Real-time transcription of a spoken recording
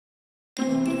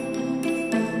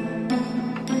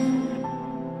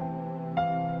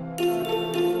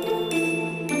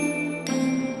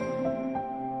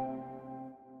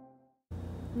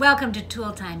Welcome to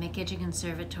Tool Time at Kitchen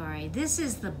Conservatory. This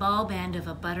is the bulb end of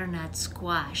a butternut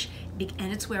squash,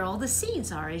 and it's where all the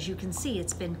seeds are. As you can see,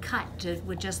 it's been cut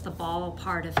with just the ball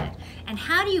part of it. And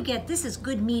how do you get, this is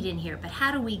good meat in here, but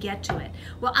how do we get to it?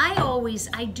 Well,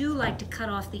 I do like to cut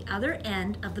off the other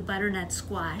end of the butternut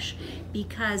squash,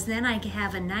 because then I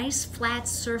have a nice flat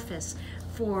surface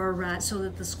for so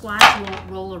that the squash won't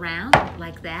roll around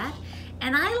like that.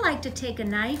 And I like to take a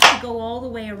knife to go all the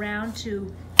way around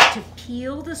to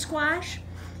peel the squash,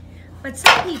 but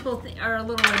some people are a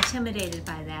little intimidated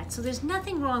by that. So there's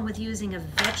nothing wrong with using a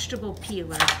vegetable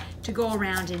peeler to go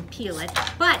around and peel it.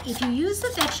 But if you use the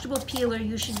vegetable peeler,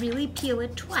 you should really peel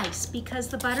it twice, because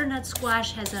the butternut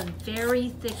squash has a very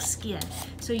thick skin.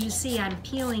 So you see I'm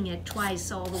peeling it twice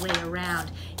all the way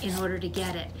around in order to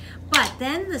get it. But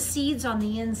then the seeds on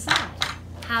the inside,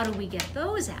 how do we get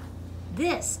those out?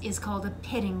 This is called a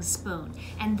pitting spoon,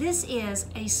 and this is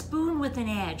a spoon with an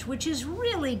edge, which is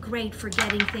really great for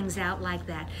getting things out like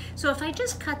that. So if I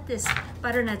just cut this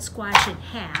butternut squash in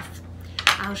half,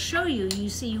 I'll show you. You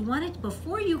see, you want it,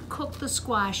 before you cook the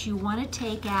squash, you want to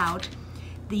take out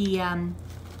the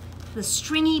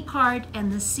stringy part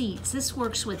and the seeds. This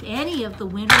works with any of the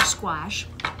winter squash,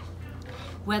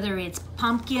 whether it's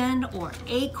pumpkin or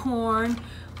acorn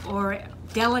or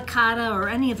delicata or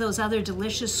any of those other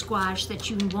delicious squash, that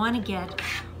you want to get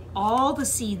all the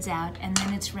seeds out, and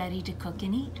then it's ready to cook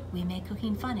and eat. We make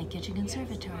cooking fun at Kitchen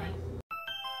Conservatory.